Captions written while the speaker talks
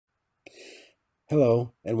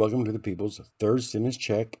Hello, and welcome to the People's third stimulus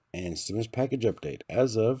check and stimulus package update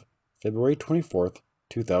as of February 24th,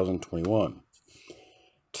 2021.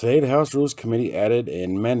 Today, the House Rules Committee added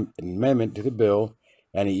an amendment to the bill,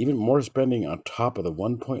 adding even more spending on top of the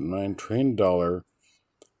 $1.9 trillion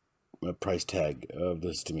price tag of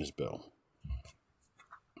the stimulus bill.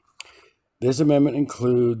 This amendment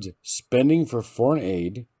includes spending for foreign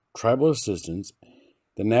aid, tribal assistance,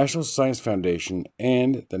 the National Science Foundation,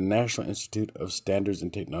 and the National Institute of Standards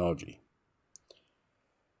and Technology.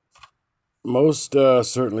 Most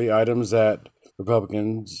certainly items that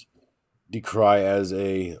Republicans decry as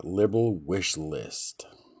a liberal wish list.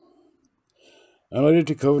 Unrelated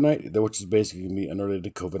to COVID-19, which is basically going to be unrelated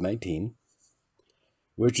to COVID-19,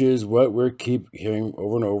 which is what we keep hearing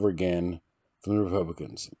over and over again from the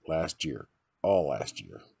Republicans all last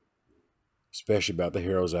year. Especially about the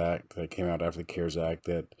HEROES Act that came out after the CARES Act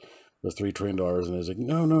that was $3 trillion, and it's like,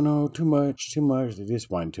 no, too much. They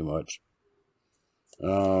just whine too much.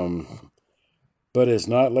 But it's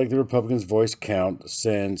not like the Republicans' voice count,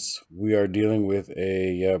 since we are dealing with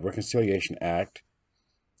a Reconciliation Act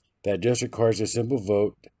that just requires a simple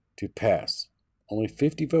vote to pass. Only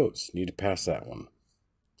 50 votes need to pass that one.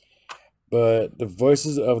 But the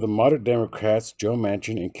voices of the moderate Democrats, Joe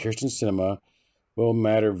Manchin and Kyrsten Sinema, will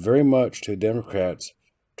matter very much to the Democrats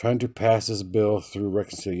trying to pass this bill through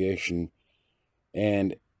reconciliation,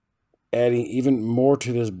 and adding even more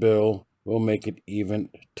to this bill will make it even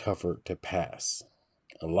tougher to pass.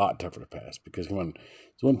 A lot tougher to pass, because come on,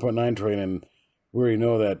 it's 1.9 trillion, and we already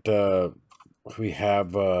know that we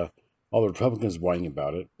have all the Republicans whining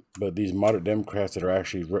about it, but these moderate Democrats that are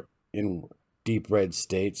actually in deep red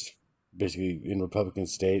states, basically in Republican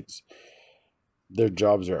states, their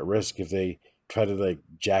jobs are at risk if they try to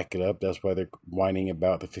jack it up. That's why they're whining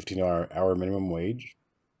about the $15 minimum wage.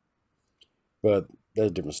 But that's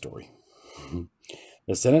a different story.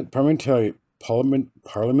 The Senate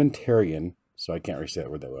parliamentarian, so I can't really say that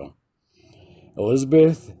word that well,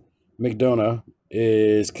 Elizabeth McDonough,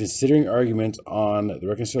 is considering arguments on the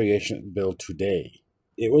reconciliation bill today.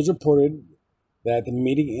 It was reported that the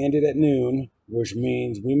meeting ended at noon, which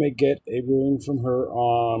means we may get a ruling from her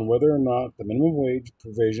on whether or not the minimum wage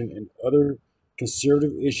provision and other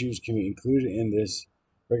conservative issues can be included in this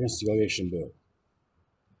reconciliation bill.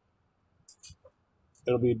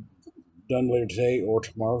 It'll be done later today or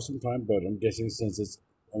tomorrow sometime, but I'm guessing since it's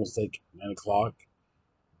almost like 9 o'clock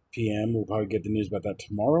p.m., we'll probably get the news about that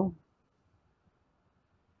tomorrow.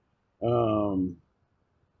 The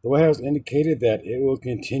White House indicated that it will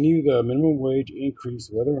continue the minimum wage increase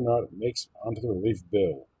whether or not it makes onto the relief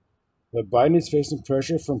bill. But Biden is facing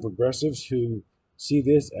pressure from progressives who see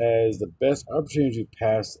this as the best opportunity to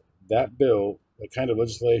pass that bill, that kind of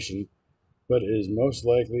legislation, but it is most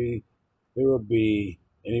likely there will be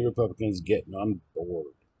any Republicans getting on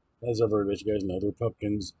board. As I've already let you guys know, the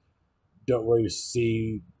Republicans don't really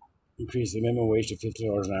see increase the minimum wage to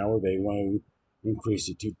 $15 an hour. They want to increase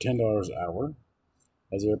it to $10 an hour.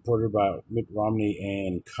 As reported by Mitt Romney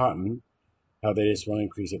and Cotton, how they just want to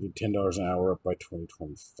increase it to $10 an hour up by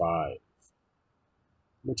 2025,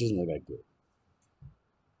 which isn't really that good.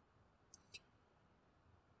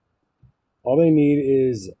 All they need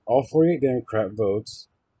is all 48 Democrat votes,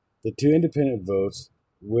 the 2 independent votes,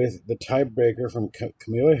 with the tiebreaker from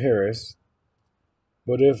Kamala Harris.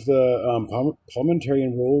 But if the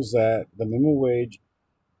parliamentarian rules that the minimum wage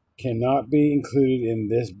cannot be included in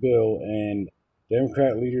this bill, and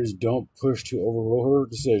Democrat leaders don't push to overrule her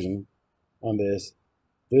decision on this,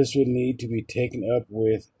 this would need to be taken up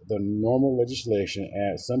with the normal legislation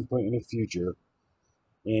at some point in the future,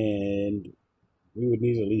 and we would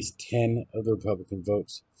need at least 10 of the Republican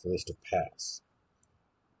votes for this to pass.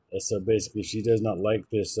 And so basically, if she does not like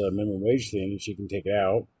this minimum wage thing, she can take it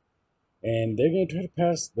out. And they're going to try to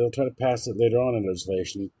pass, they'll try to pass it later on in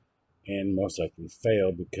legislation, and most likely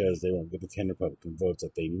fail because they won't get the 10 Republican votes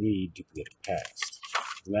that they need to get it passed.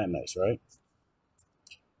 Isn't that nice, right?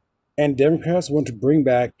 And Democrats want to bring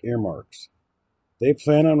back earmarks. They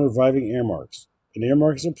plan on reviving earmarks. An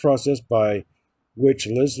earmark is a process by which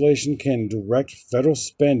legislation can direct federal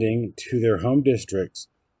spending to their home districts.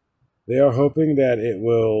 They are hoping that it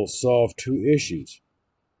will solve 2 issues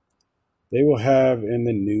they will have in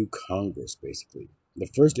the new Congress, basically. The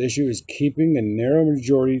first issue is keeping the narrow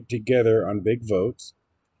majority together on big votes,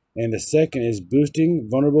 and the second is boosting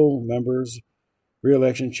vulnerable members'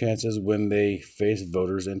 re-election chances when they face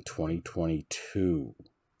voters in 2022.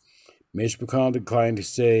 Mitch McConnell declined to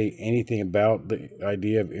say anything about the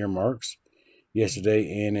idea of earmarks yesterday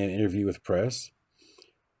in an interview with press,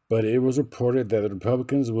 but it was reported that the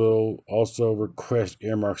Republicans will also request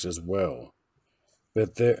earmarks as well.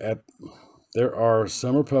 But there are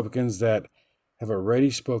some Republicans that have already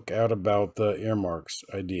spoke out about the earmarks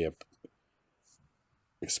idea,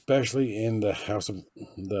 especially in the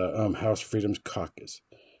House Freedom's Caucus.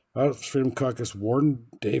 House Freedom Caucus Warden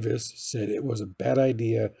Davis said it was a bad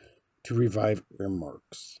idea to revive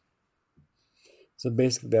earmarks. So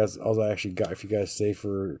basically, that's all I actually got. If you guys say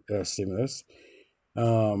for stimulus.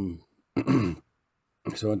 So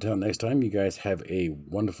until next time, you guys have a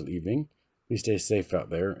wonderful evening. Please stay safe out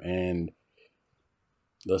there and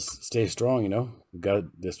let's stay strong.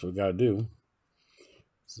 This what we gotta do.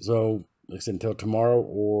 So, like I said, until tomorrow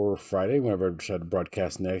or Friday, whenever I decide to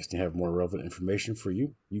broadcast next and have more relevant information for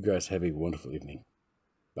you, you guys have a wonderful evening.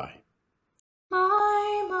 Bye.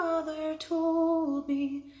 My mother told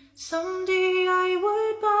me someday I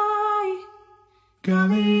would buy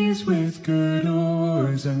galleys with good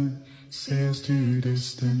oars and sails to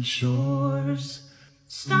distant shores.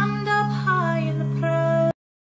 Stand up high in the press